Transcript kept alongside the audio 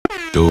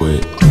Do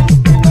it.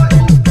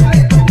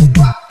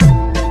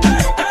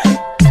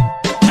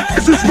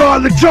 This is for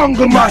the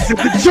jungle massive,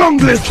 the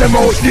jungle is them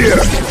out here.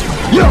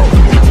 Yo,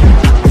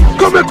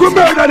 come make we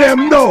murder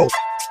them, no.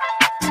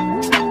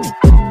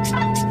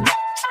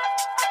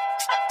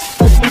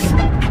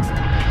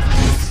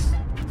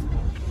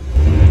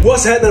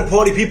 What's happening,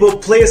 party people,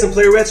 players and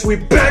playerettes? We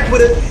back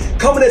with it,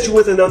 coming at you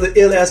with another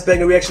ill-ass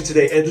banger reaction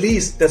today. At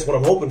least that's what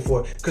I'm hoping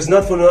for, because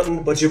not for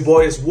nothing, but your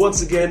boy is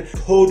once again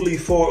totally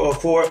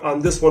 4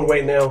 on this one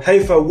right now.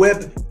 Haifa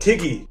Wehbe,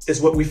 Tigi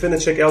is what we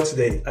finna check out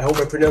today. I hope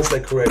I pronounced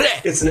that correct.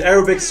 It's an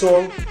Arabic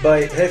song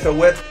by Haifa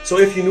Wehbe, so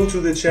if you're new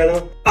to the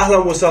channel,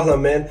 ahlan wa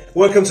sahlan, man.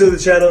 Welcome to the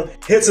channel.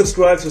 Hit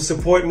subscribe to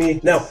support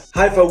me. Now,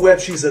 Haifa Wehbe,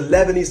 she's a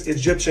Lebanese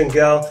Egyptian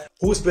gal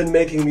who's been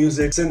making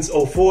music since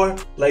 04.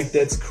 Like,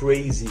 that's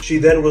crazy. She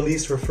then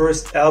released her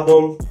first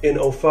album in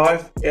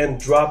 05 and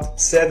dropped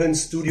 7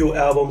 studio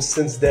albums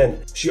since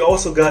then. She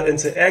also got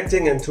into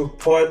acting and took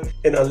part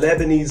in a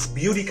Lebanese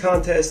beauty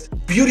contest.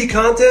 Beauty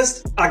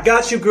contest? I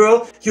got you,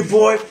 girl. Your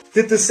boy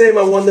did the same.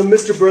 I won the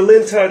Mr.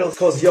 Berlin title,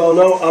 cause y'all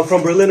know I'm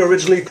from Berlin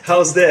originally.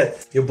 How's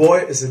that? Your boy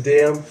is a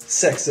damn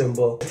sex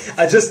symbol.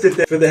 I just did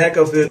that for the heck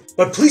of it,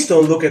 but please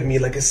don't look at me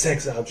like a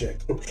sex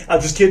object.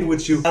 I'm just kidding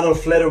with you. I don't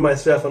flatter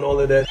myself and all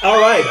of that. All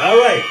right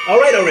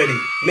already.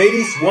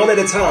 Ladies, one at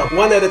a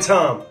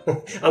time.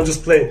 I'm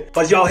just playing.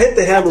 But y'all hit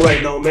the hammer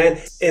right now, man.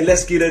 And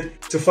let's get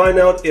it to find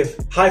out if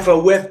Haifa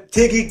Wehbe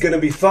Tigi gonna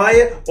be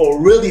fire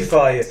or really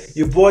fire.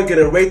 Your boy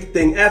gonna rate the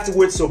thing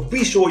afterwards, so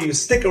be sure you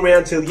stick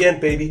around till the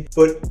end, baby.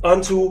 But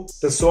onto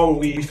the song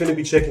we finna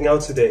be checking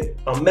out today.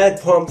 I'm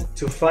mad pumped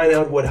to find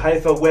out what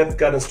Haifa Wehbe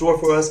got in store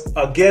for us.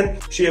 Again,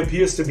 she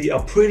appears to be a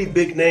pretty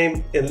big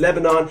name in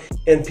Lebanon,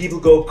 and people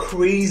go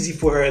crazy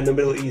for her in the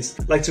Middle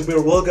East. Like, to be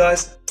real,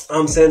 guys,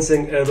 I'm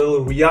sensing a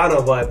little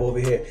Rihanna vibe over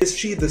here. Is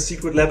she the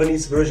secret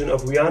Lebanese version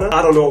of Rihanna?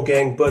 I don't know,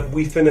 gang, but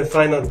we finna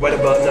find out right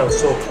about now.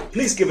 So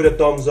please give it a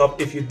thumbs up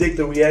if you dig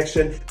the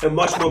reaction, and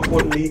much more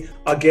importantly,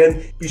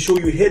 again, be sure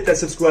you hit that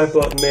subscribe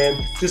button,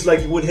 man, just like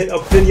you would hit a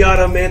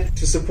piñata, man,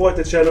 to support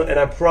the channel. And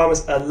I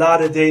promise a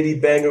lot of daily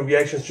banger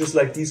reactions just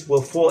like these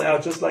will fall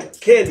out just like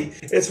candy.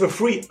 It's for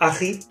free,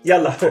 achi.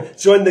 Yalla,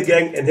 join the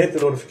gang and hit the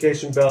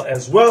notification bell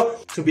as well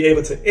to be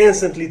able to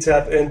instantly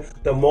tap in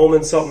the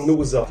moment something new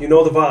is up. You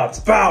know the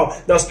vibes. Bow!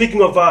 Now,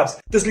 speaking of vibes,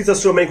 this leads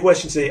us to our main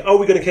question today. Are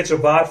we gonna catch a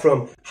vibe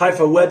from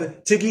Haifa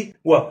Wehbe Tigi?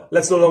 Well,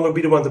 let's no longer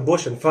beat around the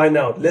bush and find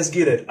out. Let's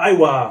get it.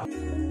 Aywa!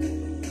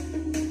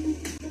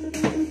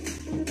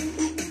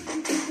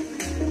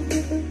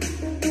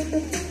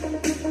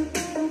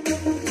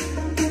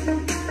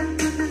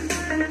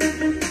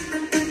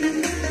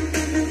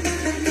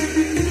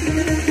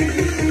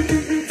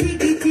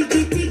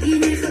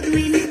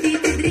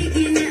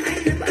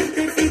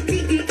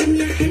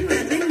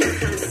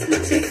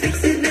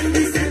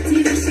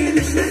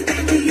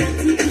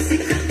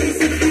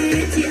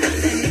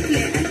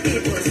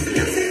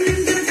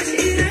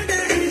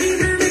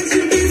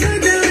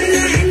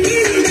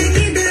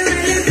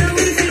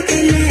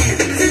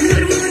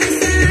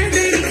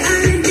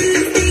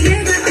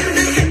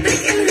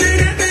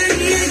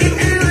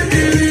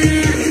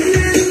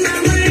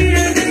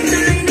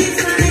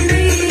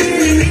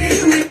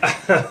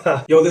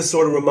 Yo, this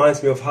sort of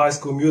reminds me of High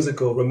School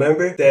Musical.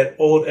 Remember that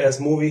old ass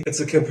movie?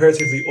 It's a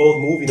comparatively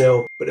old movie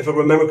now, but if I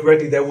remember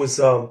correctly, that was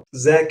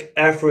Zac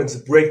Efron's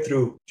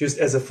breakthrough. Just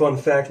as a fun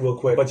fact real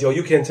quick. But yo,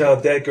 you can tell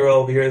that girl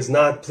over here is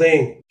not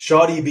playing.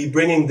 Shawty be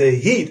bringing the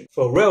heat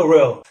for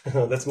real.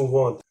 Let's move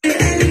on.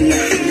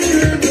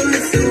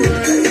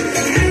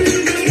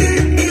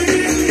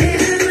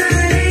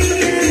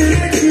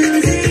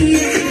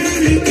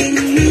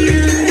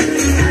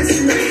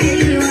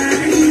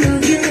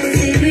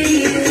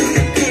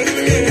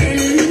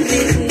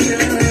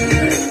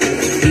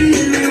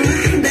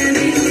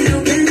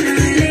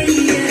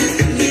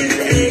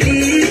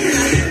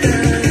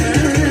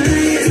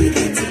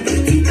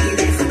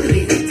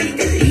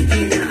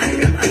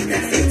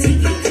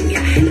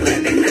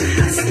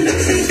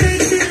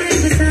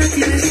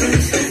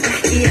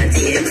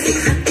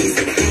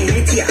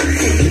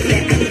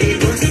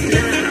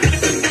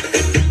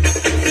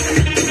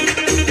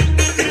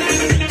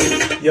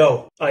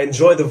 Yo, I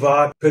enjoy the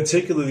vibe,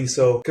 particularly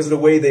so because of the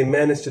way they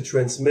managed to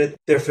transmit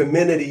their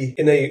femininity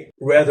in a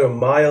rather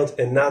mild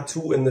and not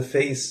too in the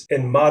face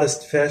and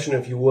modest fashion,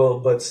 if you will,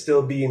 but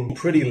still being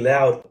pretty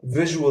loud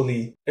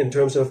visually in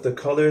terms of the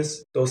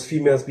colors those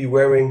females be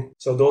wearing.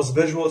 So those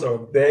visuals are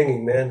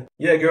banging, man.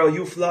 Yeah, girl,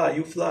 you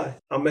fly.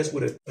 I'll mess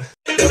with it.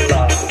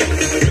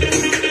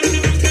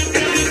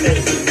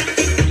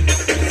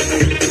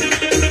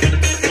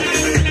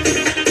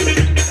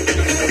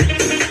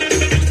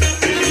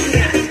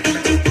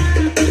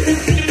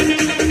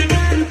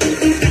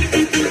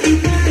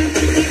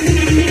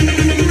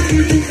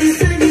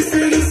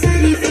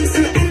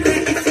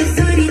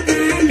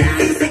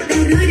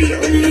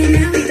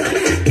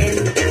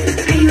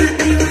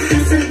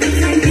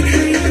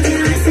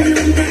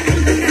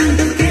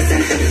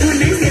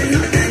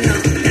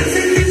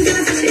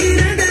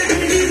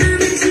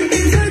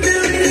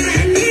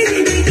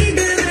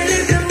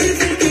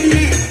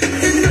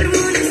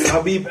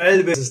 Haifa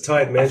Wehbe is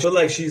tight, man. I feel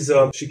like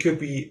she could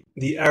be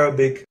the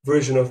Arabic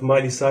version of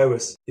Miley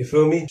Cyrus. You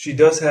feel me? She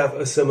does have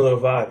a similar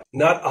vibe.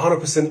 Not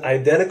 100%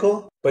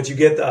 identical, but you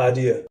get the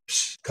idea.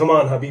 Psh, come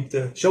on,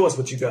 Haifa, show us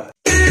what you got.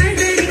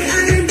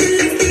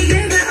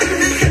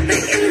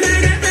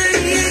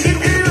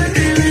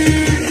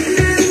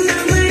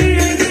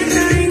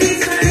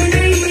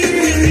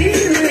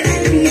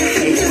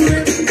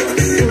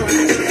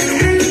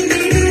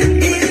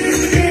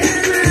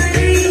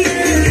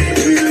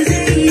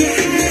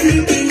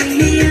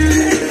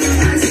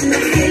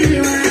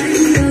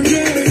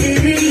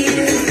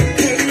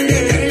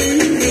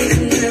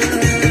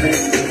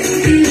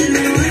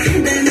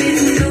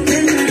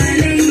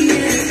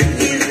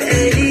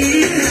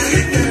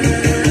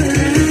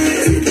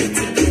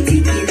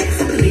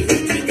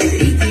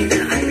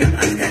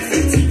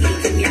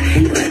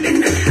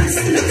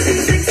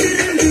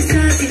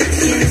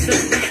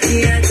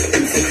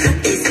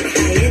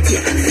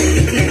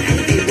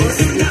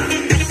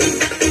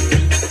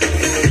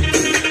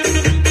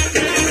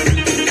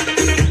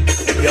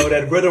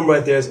 That rhythm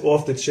right there is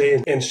off the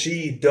chain, and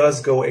she does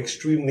go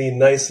extremely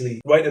nicely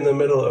right in the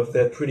middle of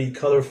that pretty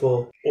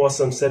colorful,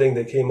 awesome setting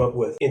they came up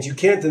with. And you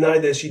can't deny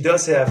that she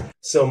does have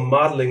some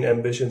modeling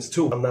ambitions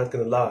too, I'm not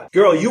gonna lie.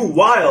 Girl, you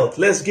wild!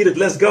 Let's get it,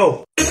 let's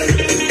go!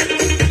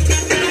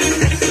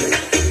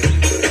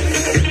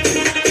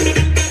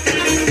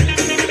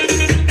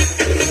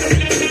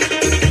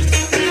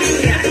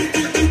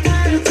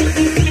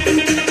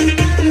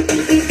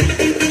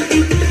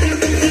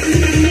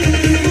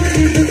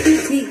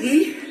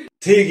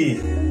 Tigi.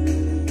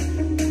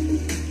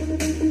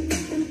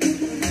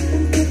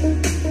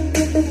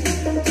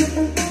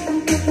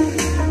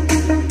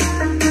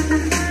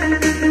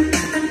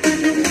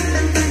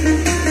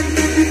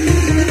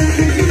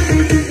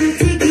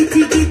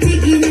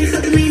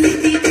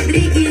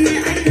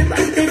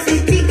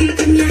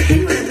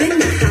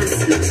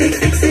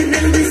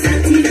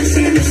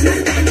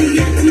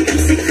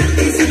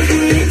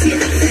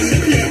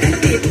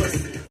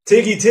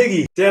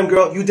 Tigi. Damn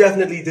girl, you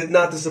definitely did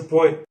not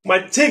disappoint. My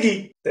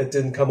Tigi, that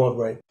didn't come out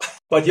right.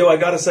 But yo, I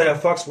gotta say I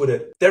fucks with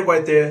it. That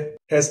right there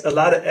has a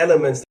lot of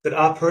elements that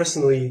I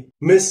personally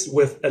miss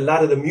with a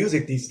lot of the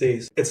music these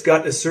days. It's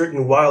got a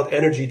certain wild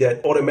energy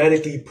that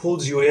automatically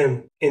pulls you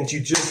in, and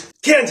you just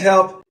can't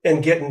help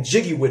and getting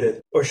jiggy with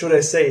it. Or should I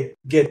say,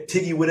 get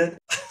Tigi with it?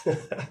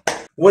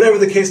 Whatever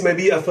the case may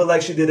be, I feel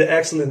like she did an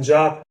excellent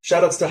job.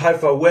 Shoutouts to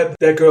Haifa Wehbe.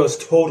 That girl is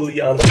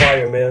totally on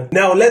fire, man.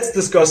 Now let's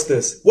discuss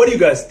this. What do you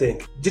guys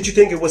think? Did you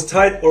think it was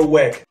tight or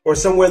whack? Or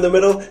somewhere in the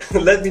middle?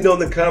 Let me know in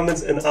the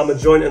comments and I'ma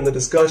join in the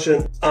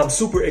discussion. I'm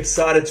super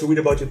excited to read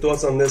about your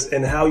thoughts on this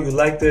and how you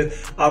liked it.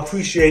 I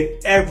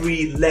appreciate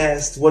every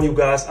last one of you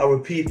guys. I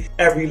repeat,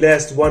 every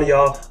last one of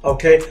y'all,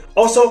 okay?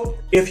 Also,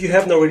 if you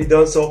haven't already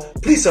done so,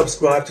 please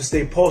subscribe to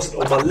stay posted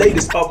on my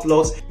latest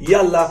uploads.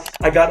 Yalla,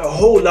 I got a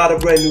whole lot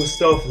of brand new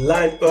stuff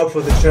lined up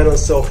for the channel,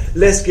 so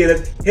let's get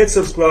it. Hit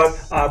subscribe.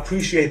 I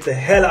appreciate the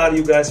hell out of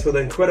you guys for the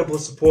incredible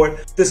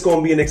support. This is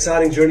gonna be an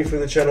exciting journey for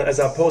the channel as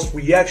I post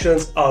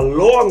reactions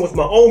along with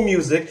my own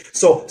music.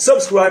 So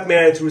subscribe,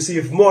 man, to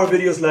receive more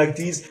videos like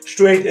these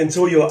straight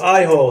into your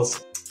eye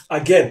holes.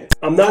 Again,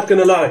 I'm not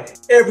gonna lie,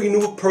 every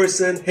new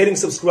person hitting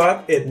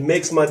subscribe, it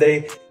makes my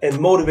day and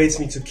motivates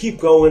me to keep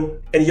going.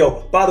 And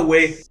yo, by the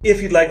way,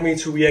 if you'd like me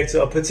to react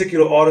to a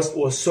particular artist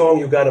or song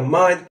you got in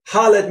mind,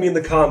 holla at me in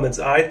the comments,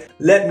 alright?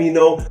 Let me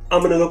know,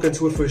 I'm gonna look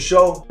into it for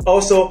sure.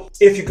 Also,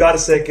 if you got a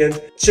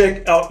second,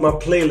 check out my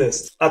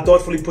playlist I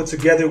thoughtfully put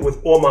together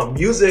with all my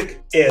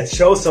music and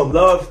show some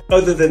love.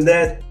 Other than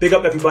that, big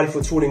up everybody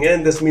for tuning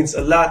in, this means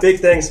a lot. Big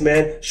thanks,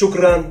 man.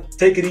 Shukran,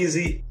 take it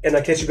easy, and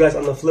I'll catch you guys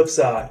on the flip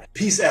side.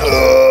 Peace out.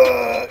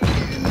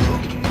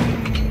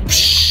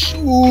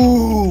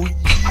 Ooh,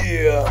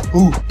 yeah.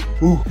 Ooh.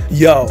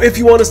 Yo, if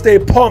you want to stay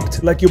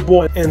pumped like your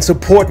boy and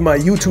support my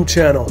YouTube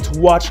channel to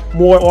watch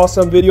more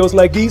awesome videos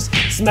like these,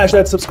 smash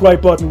that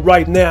subscribe button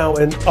right now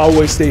and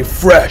always stay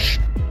fresh.